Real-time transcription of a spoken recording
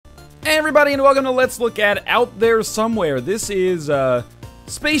Hey everybody, and welcome to Let's Look at Out There Somewhere. This is a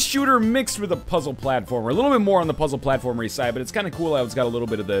space shooter mixed with a puzzle platformer. A little bit more on the puzzle platformery side, but it's kind of cool how it's got a little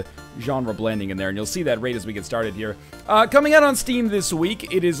bit of the genre blending in there, and you'll see that right as we get started here. Coming out on Steam this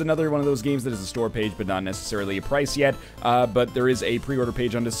week, it is another one of those games that is a store page, but not necessarily a price yet. But there is a pre-order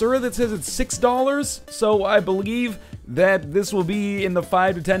page on Desura that says it's $6, so I believe that this will be in the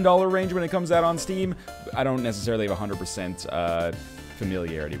 $5 to $10 range when it comes out on Steam. I don't necessarily have 100%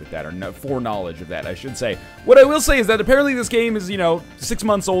 familiarity with that, or foreknowledge of that, I should say. What I will say is that apparently this game is, 6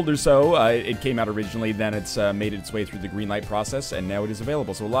 months old or so. It came out originally, then it's made its way through the greenlight process, and now it is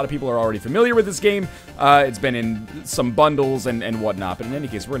available. So a lot of people are already familiar with this game. It's been in some bundles and whatnot, but in any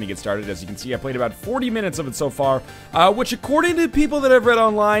case, we're going to get started. As you can see, I played about 40 minutes of it so far, which according to people that I've read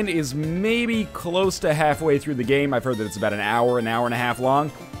online is maybe close to halfway through the game. I've heard that it's about an hour and a half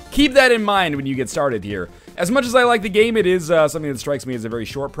long. Keep that in mind when you get started here. As much as I like the game, it is something that strikes me as a very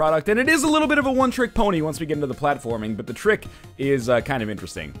short product, and it is a little bit of a one-trick pony once we get into the platforming, but the trick is kind of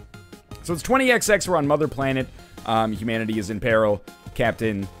interesting. So it's 20XX, we're on Mother Planet, humanity is in peril,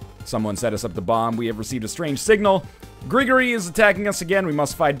 Captain, someone set us up the bomb, we have received a strange signal, Grigory is attacking us again, we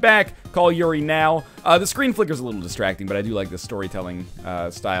must fight back, call Yuri now. The screen flicker's a little distracting, but I do like the storytelling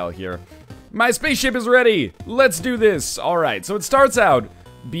style here. My spaceship is ready, let's do this. Alright, so it starts out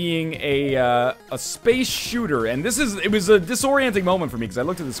being a space shooter, and it was a disorienting moment for me because I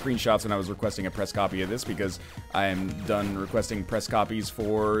looked at the screenshots when I was requesting a press copy of this, because I am done requesting press copies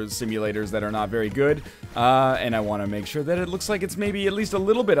for simulators that are not very good, and I want to make sure that it looks like it's maybe at least a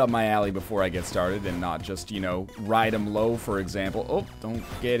little bit up my alley before I get started, and not just, ride them low, for example. Oh, don't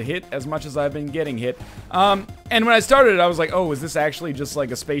get hit as much as I've been getting hit. And when I started it, I was like, oh, is this actually just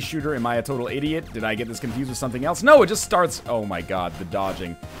like a space shooter? Am I a total idiot? Did I get this confused with something else? No, it just starts, oh my god, the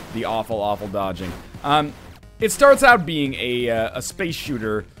dodging. The awful dodging. It starts out being a space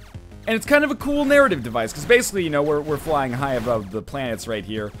shooter, and it's kind of a cool narrative device, because basically, we're flying high above the planets right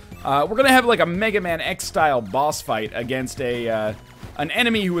here. We're gonna have like a Mega Man X-style boss fight against an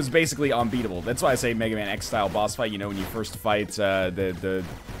enemy who is basically unbeatable. That's why I say Mega Man X-style boss fight, when you first fight the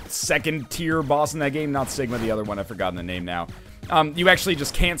second tier boss in that game, not Sigma, the other one, I've forgotten the name now. You actually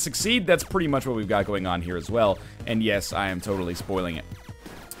just can't succeed. That's pretty much what we've got going on here as well, and yes, I am totally spoiling it.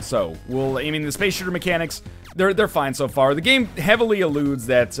 So, the space shooter mechanics, they're fine so far. The game heavily alludes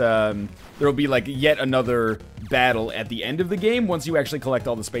that there'll be like yet another battle at the end of the game once you actually collect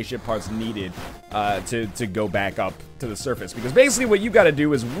all the spaceship parts needed to go back up to the surface. Because basically what you gotta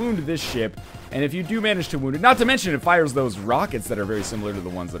do is wound this ship, and if you do manage to wound it, not to mention it fires those rockets that are very similar to the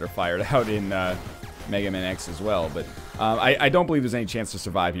ones that are fired out in Mega Man X as well. But I don't believe there's any chance to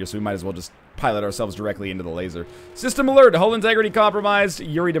survive here, so we might as well just pilot ourselves directly into the laser. System alert, hull integrity compromised.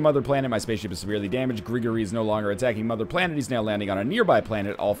 Yuri to Mother Planet, my spaceship is severely damaged. Grigory is no longer attacking Mother Planet, he's now landing on a nearby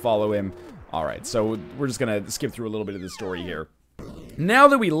planet. I'll follow him. Alright, so we're just gonna skip through a little bit of the story here. Now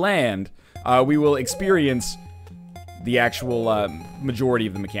that we land, we will experience the actual majority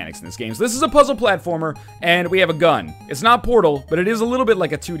of the mechanics in this game. So this is a puzzle platformer, and we have a gun. It's not Portal, but it is a little bit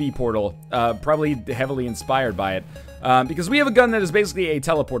like a 2D Portal, probably heavily inspired by it, because we have a gun that is basically a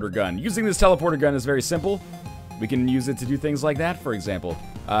teleporter gun. Using this teleporter gun is very simple. We can use it to do things like that, for example.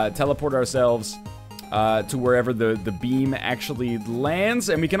 Teleport ourselves to wherever the beam actually lands,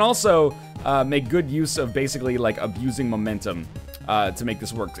 and we can also make good use of basically like abusing momentum to make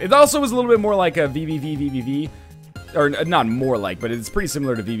this work. It also is a little bit more like a VVV. Or not more like, but it's pretty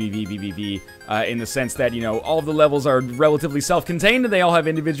similar to VVV in the sense that, all of the levels are relatively self-contained and they all have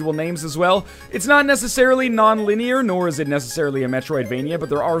individual names as well. It's not necessarily non-linear, nor is it necessarily a Metroidvania, but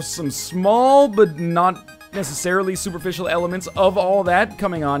there are some small but not necessarily superficial elements of all that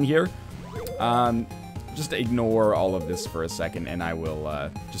coming on here. Just ignore all of this for a second, and I will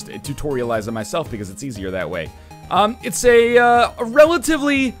just tutorialize it myself because it's easier that way. It's a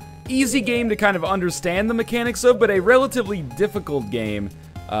relatively easy game to kind of understand the mechanics of, but a relatively difficult game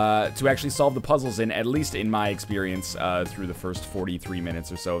to actually solve the puzzles in, at least in my experience, through the first 43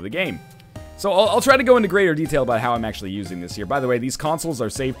 minutes or so of the game. So I'll try to go into greater detail about how I'm actually using this here. By the way, these consoles are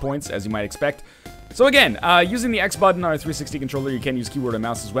save points, as you might expect. So again, using the X button on a 360 controller, you can use keyboard and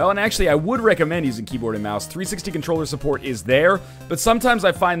mouse as well, and actually I would recommend using keyboard and mouse. 360 controller support is there, but sometimes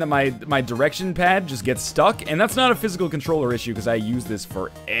I find that my direction pad just gets stuck, and that's not a physical controller issue because I use this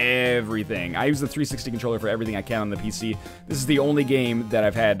for everything. I use the 360 controller for everything I can on the PC. This is the only game that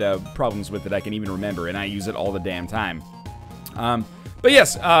I've had problems with that I can even remember, and I use it all the damn time. But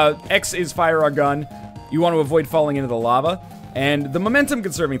yes, X is fire our gun. You want to avoid falling into the lava. And the momentum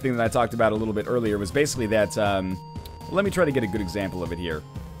conserving thing that I talked about a little bit earlier was basically that, let me try to get a good example of it here.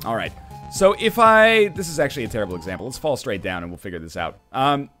 Alright, so if this is actually a terrible example, let's fall straight down and we'll figure this out.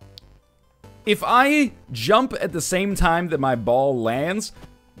 if I jump at the same time that my ball lands,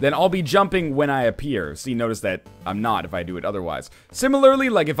 then I'll be jumping when I appear. See, notice that I'm not if I do it otherwise. Similarly,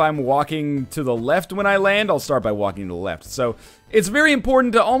 like if I'm walking to the left when I land, I'll start by walking to the left. So it's very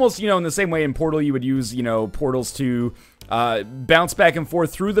important to almost, you know, in the same way in Portal you would use, you know, portals to bounce back and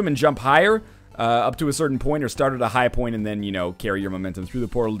forth through them and jump higher. Up to a certain point, or start at a high point and then, you know, carry your momentum through the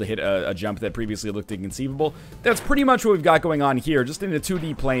portal to hit a jump that previously looked inconceivable. That's pretty much what we've got going on here, just in a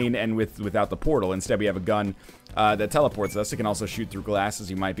 2D plane and without the portal. Instead, we have a gun that teleports us. It can also shoot through glass,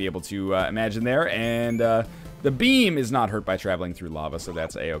 as you might be able to imagine there, and the beam is not hurt by traveling through lava, so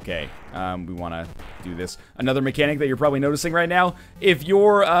that's a-okay. We want to do this. Another mechanic that you're probably noticing right now, if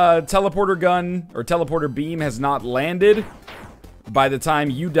your teleporter gun or teleporter beam has not landed by the time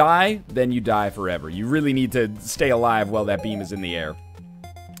you die, then you die forever. You really need to stay alive while that beam is in the air.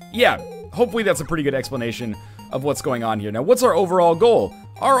 Yeah, hopefully that's a pretty good explanation of what's going on here. Now, what's our overall goal?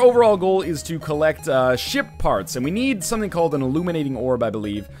 Our overall goal is to collect ship parts, and we need something called an illuminating orb, I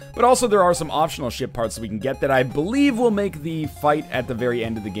believe. But also there are some optional ship parts that we can get that I believe will make the fight at the very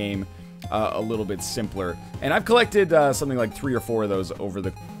end of the game a little bit simpler. And I've collected something like 3 or 4 of those over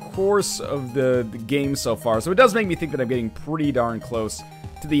the course of the game so far, so it does make me think that I'm getting pretty darn close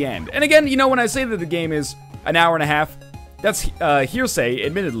to the end. And again, you know, when I say that the game is an hour and a half, that's hearsay,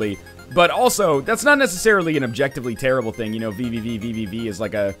 admittedly, but also, that's not necessarily an objectively terrible thing. You know, VVV is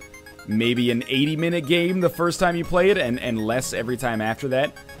like a maybe an 80-minute game the first time you play it, and less every time after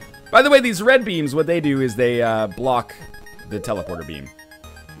that. By the way, these red beams, what they do is they block the teleporter beam,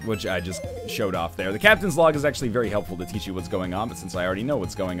 which I just showed off there. The captain's log is actually very helpful to teach you what's going on, but since I already know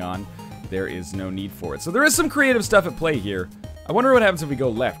what's going on, there is no need for it. So there is some creative stuff at play here. I wonder what happens if we go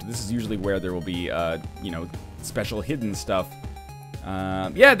left. This is usually where there will be, you know, special hidden stuff.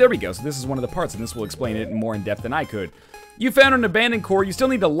 Yeah, there we go. So this is one of the parts, and this will explain it more in depth than I could. You found an abandoned core. You still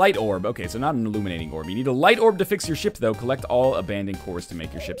need a light orb. Okay, so not an illuminating orb. You need a light orb to fix your ship, though. Collect all abandoned cores to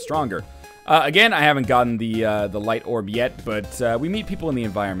make your ship stronger. Again, I haven't gotten the light orb yet, but we meet people in the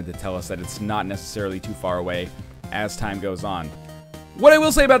environment that tell us that it's not necessarily too far away as time goes on. What I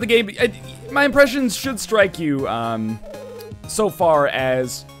will say about the game, my impressions should strike you so far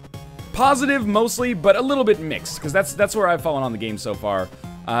as positive mostly, but a little bit mixed, because that's where I've fallen on the game so far.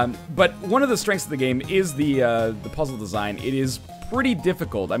 But one of the strengths of the game is the puzzle design. It is pretty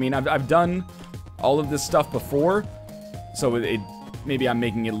difficult. I mean, I've done all of this stuff before, so maybe I'm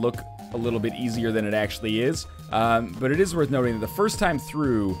making it look a little bit easier than it actually is. But it is worth noting that the first time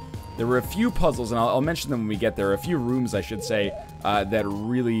through, there were a few puzzles, and I'll mention them when we get there, a few rooms, I should say, that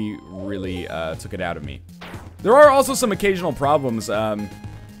really, really took it out of me. There are also some occasional problems.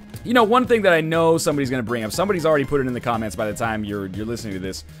 You know, one thing that I know somebody's going to bring up, somebody's already put it in the comments by the time you're listening to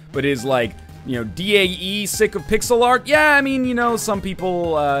this, but is like, you know, DAE sick of pixel art? Yeah, I mean, you know, some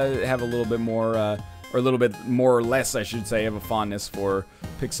people have a little bit more, or a little bit more or less, I should say, have a fondness for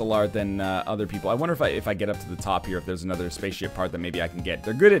pixel art than other people. I wonder if I get up to the top here, if there's another spaceship part that maybe I can get.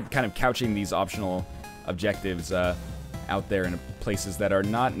 They're good at kind of couching these optional objectives out there in places that are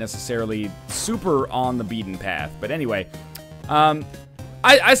not necessarily super on the beaten path. But anyway,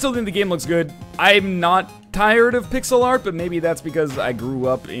 I still think the game looks good. I'm not tired of pixel art, but maybe that's because I grew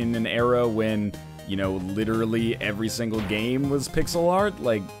up in an era when, you know, literally every single game was pixel art.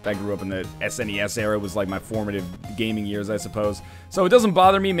 Like, I grew up in the SNES era, was like my formative gaming years, I suppose. So it doesn't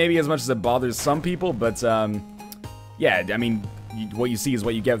bother me maybe as much as it bothers some people, but yeah, I mean, what you see is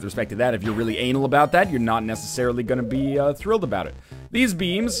what you get with respect to that. If you're really anal about that, you're not necessarily going to be thrilled about it. These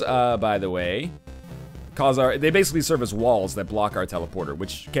beams, by the way, they basically serve as walls that block our teleporter,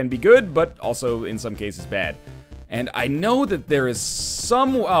 which can be good, but also in some cases bad. And I know that there is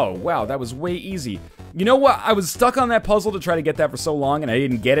some... Oh, wow, that was way easy. You know what? I was stuck on that puzzle to try to get that for so long, and I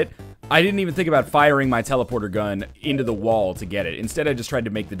didn't get it. I didn't even think about firing my teleporter gun into the wall to get it. Instead, I just tried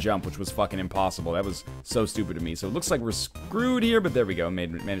to make the jump, which was fucking impossible. That was so stupid to me. So it looks like we're screwed here, but there we go.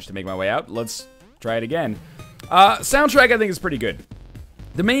 Managed to make my way out. Let's try it again. Soundtrack, I think, is pretty good.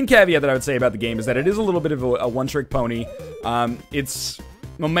 The main caveat that I would say about the game is that it is a little bit of a one-trick pony. It's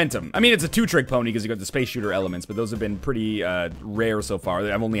momentum. I mean, it's a two-trick pony because you got the space shooter elements, but those have been pretty rare so far.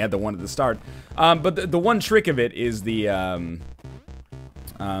 I've only had the one at the start. But the one trick of it is the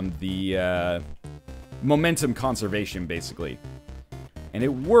momentum conservation, basically. And it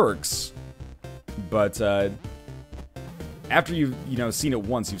works, but after you've seen it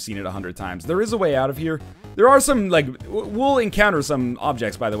once, you've seen it 100 times. There is a way out of here. There are some, like, we'll encounter some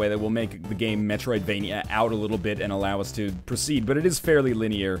objects, by the way, that will make the game Metroidvania out a little bit and allow us to proceed, but it is fairly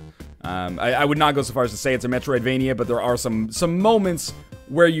linear. I would not go so far as to say it's a Metroidvania, but there are some moments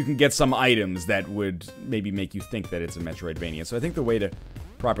where you can get some items that would maybe make you think that it's a Metroidvania. So I think the way to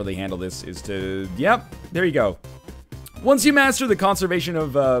properly handle this is to... Yep, there you go. Once you master the conservation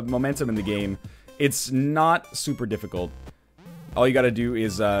of momentum in the game, it's not super difficult. All you gotta do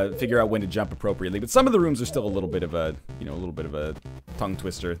is figure out when to jump appropriately. But some of the rooms are still a little bit of a, you know, a little bit of a tongue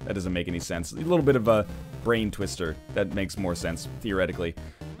twister. That doesn't make any sense. A little bit of a brain twister. That makes more sense, theoretically.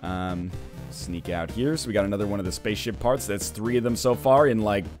 Sneak out here. So we got another one of the spaceship parts. That's 3 of them so far in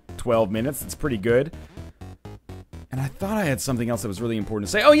like 12 minutes. It's pretty good. And I thought I had something else that was really important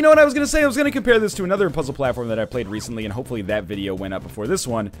to say. Oh, you know what I was going to say? I was going to compare this to another puzzle platform that I played recently, and hopefully that video went up before this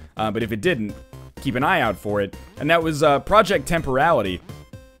one. But if it didn't, keep an eye out for it. And that was Project Temporality.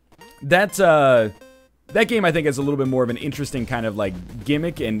 That game, I think, has a little bit more of an interesting kind of like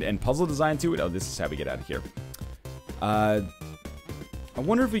gimmick and puzzle design to it. Oh, this is how we get out of here. I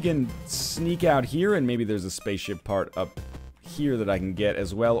wonder if we can sneak out here, and maybe there's a spaceship part up here that I can get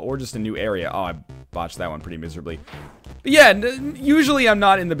as well, or just a new area. Oh, I botched that one pretty miserably. But yeah, usually I'm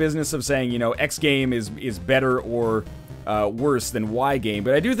not in the business of saying, you know, X game is better or worse than Y game,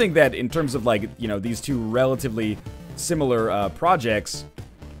 but I do think that in terms of, like, you know, these two relatively similar projects,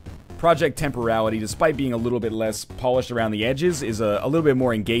 Project Temporality, despite being a little bit less polished around the edges, is a little bit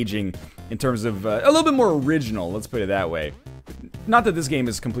more engaging in terms of, a little bit more original, let's put it that way. Not that this game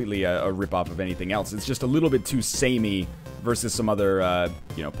is completely a rip-off of anything else, it's just a little bit too samey versus some other,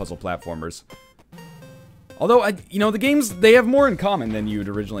 you know, puzzle platformers. Although, you know, the games, they have more in common than you'd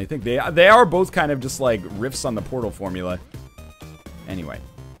originally think. They are both kind of just like riffs on the Portal formula. Anyway,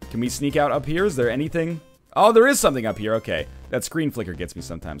 can we sneak out up here? Is there anything? Oh, there is something up here. Okay, that screen flicker gets me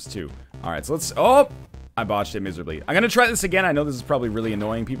sometimes too. All right, so let's... Oh, I botched it miserably. I'm gonna try this again. I know this is probably really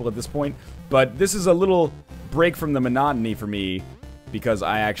annoying people at this point, but this is a little break from the monotony for me because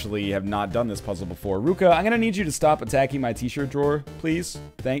I actually have not done this puzzle before. Ruka, I'm gonna need you to stop attacking my t-shirt drawer, please.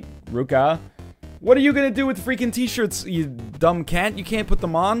 Thank Ruka. What are you gonna do with freaking t-shirts, you dumb cat? You can't put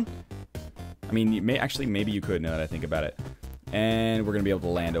them on? I mean, actually, maybe you could, now that I think about it. And we're gonna be able to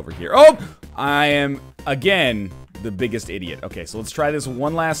land over here. Oh! I am, again, the biggest idiot. Okay, so let's try this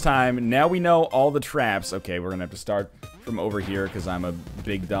one last time. Now we know all the traps. Okay, we're gonna have to start from over here because I'm a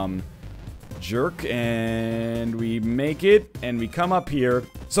big, dumb jerk. And we make it, and we come up here.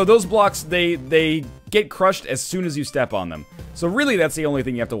 So those blocks, they get crushed as soon as you step on them. So really, that's the only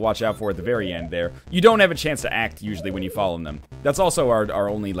thing you have to watch out for at the very end there. You don't have a chance to act, usually, when you fall in them. That's also our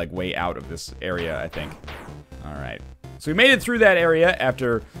only, like, way out of this area, I think. Alright. So we made it through that area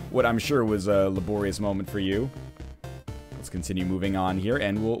after what I'm sure was a laborious moment for you. Let's continue moving on here,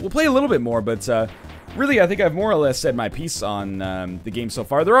 and we'll play a little bit more, but really, I think I've more or less said my piece on the game so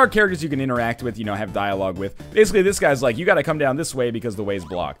far. There are characters you can interact with, you know, have dialogue with. Basically, this guy's like, you gotta come down this way because the way's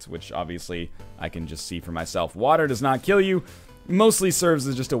blocked, which obviously I can just see for myself. Water does not kill you. Mostly serves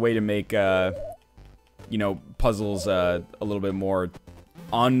as just a way to make, you know, puzzles a little bit more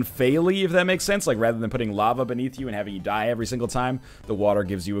unfaily, if that makes sense. Like, rather than putting lava beneath you and having you die every single time, the water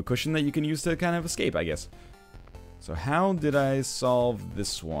gives you a cushion that you can use to kind of escape, I guess. So how did I solve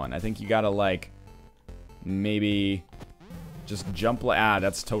this one? I think you gotta, like, maybe just jump. Ah,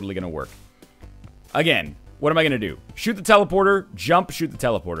 that's totally gonna work. Again, what am I gonna do? Shoot the teleporter, jump, shoot the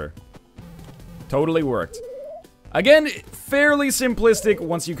teleporter. Totally worked. Again, fairly simplistic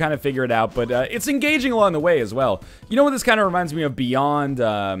once you kind of figure it out, but it's engaging along the way as well. You know what this kind of reminds me of? Beyond,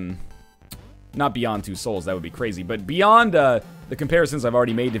 not Beyond Two Souls, that would be crazy, but beyond the comparisons I've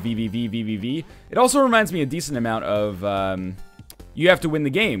already made to VVV, it also reminds me a decent amount of You Have to Win the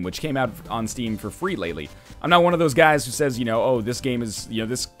Game, which came out on Steam for free lately. I'm not one of those guys who says, you know, oh, this game is, you know,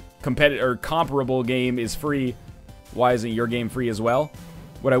 this comparable game is free. Why isn't your game free as well?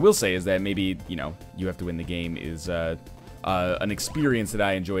 What I will say is that maybe, you know, You Have to Win the Game is an experience that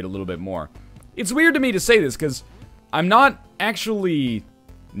I enjoyed a little bit more. It's weird to me to say this because I'm not actually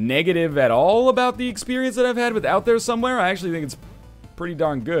negative at all about the experience that I've had with Out There Somewhere. I actually think it's pretty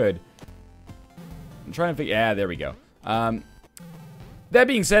darn good. I'm trying to figure... Ah, there we go. That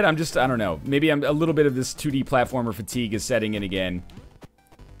being said, I don't know. Maybe a little bit of this 2D platformer fatigue is setting in again.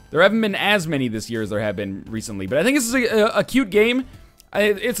 There haven't been as many this year as there have been recently, but I think this is a cute game.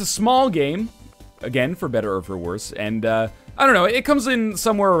 It's a small game, again, for better or for worse, and I don't know, it comes in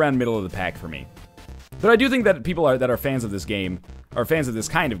somewhere around middle of the pack for me. But I do think that people that are fans of this game, or fans of this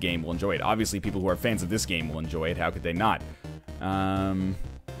kind of game, will enjoy it. Obviously, people who are fans of this game will enjoy it. How could they not? I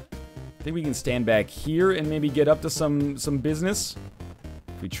think we can stand back here and maybe get up to some business.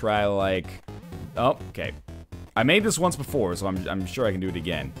 If we try, like... Oh, okay. I made this once before, so I'm sure I can do it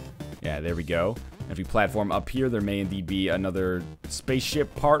again. Yeah, there we go. If we platform up here, there may indeed be another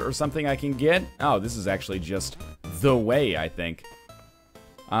spaceship part or something I can get. Oh, this is actually just the way, I think.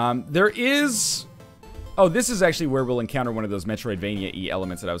 There is Oh, this is actually where we'll encounter one of those Metroidvania-y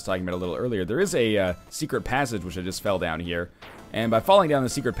elements that I was talking about a little earlier. There is a secret passage, which I just fell down here. And by falling down the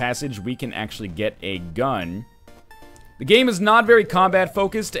secret passage, we can actually get a gun. The game is not very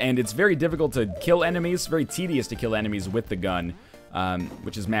combat-focused, and it's very difficult to kill enemies. Very tedious to kill enemies with the gun,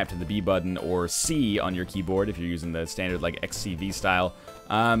 which is mapped to the B button or C on your keyboard if you're using the standard, like, XCV style.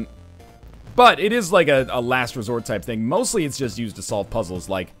 But it is like a last resort type thing. Mostly it's just used to solve puzzles,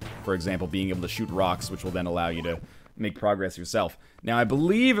 like, for example, being able to shoot rocks, which will then allow you to make progress yourself. Now, I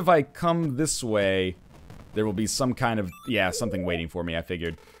believe if I come this way, there will be some kind of, yeah, something waiting for me, I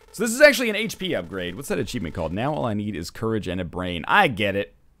figured. So this is actually an HP upgrade. What's that achievement called? Now all I need is courage and a brain. I get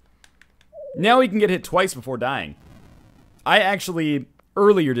it. Now we can get hit twice before dying. I actually,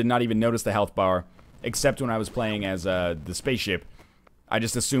 earlier, did not even notice the health bar, except when I was playing as the spaceship. I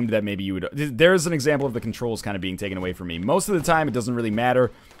just assumed that maybe you would... There's an example of the controls kind of being taken away from me. Most of the time, it doesn't really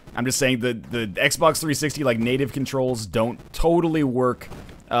matter. I'm just saying the Xbox 360, like, native controls don't totally work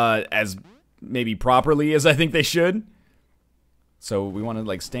as maybe properly as I think they should. So we want to,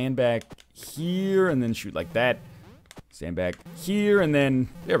 like, stand back here and then shoot like that. Stand back here and then...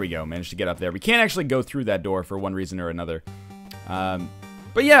 There we go, managed to get up there. We can't actually go through that door for one reason or another.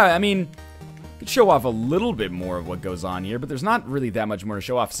 But yeah, I mean... Could show off a little bit more of what goes on here, but there's not really that much more to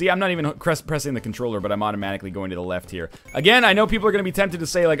show off. See, I'm not even pressing the controller, but I'm automatically going to the left here. Again, I know people are going to be tempted to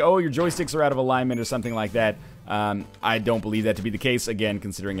say, like, oh, your joysticks are out of alignment or something like that. I don't believe that to be the case, again,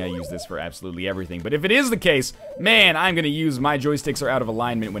 considering I use this for absolutely everything. But if it is the case, man, I'm going to use my joysticks are out of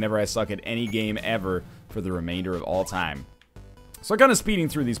alignment whenever I suck at any game ever for the remainder of all time. So I'm kind of speeding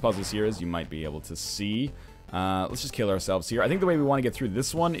through these puzzles here, as you might be able to see. Let's just kill ourselves here. I think the way we want to get through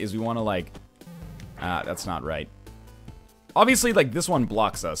this one is we want to, like... that's not right. Obviously, like, this one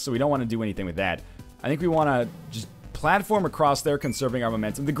blocks us, so we don't want to do anything with that. I think we want to just platform across there, conserving our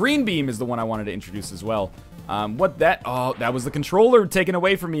momentum. The green beam is the one I wanted to introduce as well. Oh, that was the controller taken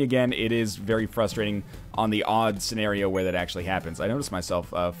away from me again. It is very frustrating on the odd scenario where that actually happens. I noticed myself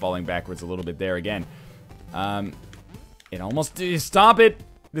falling backwards a little bit there again. It almost... Stop it!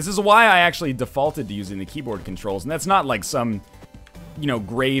 This is why I actually defaulted to using the keyboard controls, and that's not like some... you know,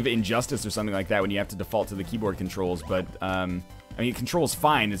 grave injustice or something like that when you have to default to the keyboard controls, but, I mean, controls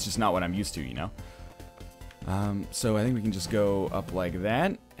fine, it's just not what I'm used to, you know? So I think we can just go up like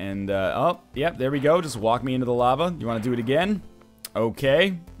that, and, oh, yep, there we go, just walk me into the lava. You want to do it again?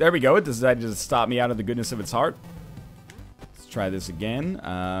 Okay, there we go, it decided to stop me out of the goodness of its heart. Let's try this again.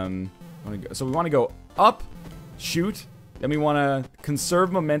 So we want to go up, shoot, then we want to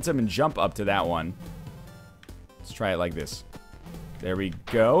conserve momentum and jump up to that one. Let's try it like this. There we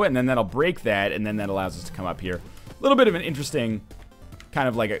go, and then that'll break that, and then that allows us to come up here. A little bit of an interesting, kind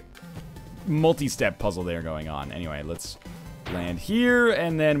of like a multi-step puzzle there going on. Anyway, let's land here,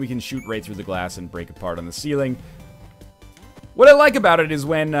 and then we can shoot right through the glass and break apart on the ceiling. What I like about it is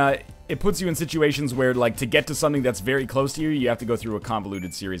when it puts you in situations where, like, to get to something that's very close to you, you have to go through a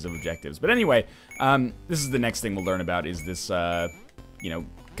convoluted series of objectives. But anyway, this is the next thing we'll learn about, is this, you know,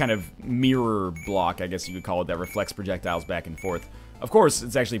 kind of mirror block, I guess you could call it, that reflects projectiles back and forth. Of course,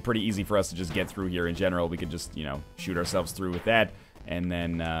 it's actually pretty easy for us to just get through here in general. We could just, you know, shoot ourselves through with that. And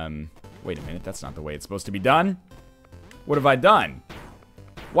then, wait a minute, that's not the way it's supposed to be done. What have I done?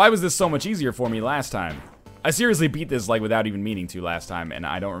 Why was this so much easier for me last time? I seriously beat this, like, without even meaning to last time, and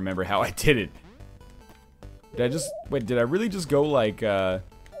I don't remember how I did it. Did I just, wait, did I really just go, like, I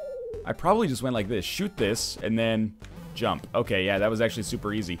probably just went like this. Shoot this, and then jump. Okay, yeah, that was actually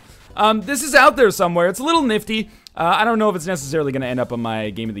super easy. This is out there somewhere. It's a little nifty. I don't know if it's necessarily going to end up on my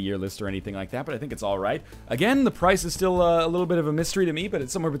Game of the Year list or anything like that, but I think it's alright. Again, the price is still a little bit of a mystery to me, but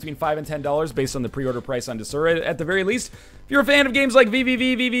it's somewhere between $5 and $10 based on the pre-order price on Desura at the very least. If you're a fan of games like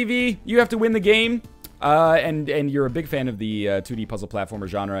VVV, you have to win the game. And you're a big fan of the 2D puzzle platformer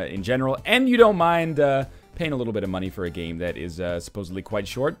genre in general, and you don't mind paying a little bit of money for a game that is supposedly quite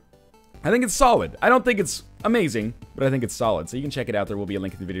short, I think it's solid. I don't think it's amazing, but I think it's solid. So you can check it out. There will be a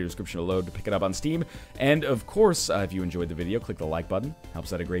link in the video description below to pick it up on Steam. And of course, if you enjoyed the video, click the like button.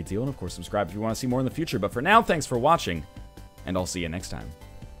 Helps out a great deal. And of course, subscribe if you want to see more in the future. But for now, thanks for watching, and I'll see you next time.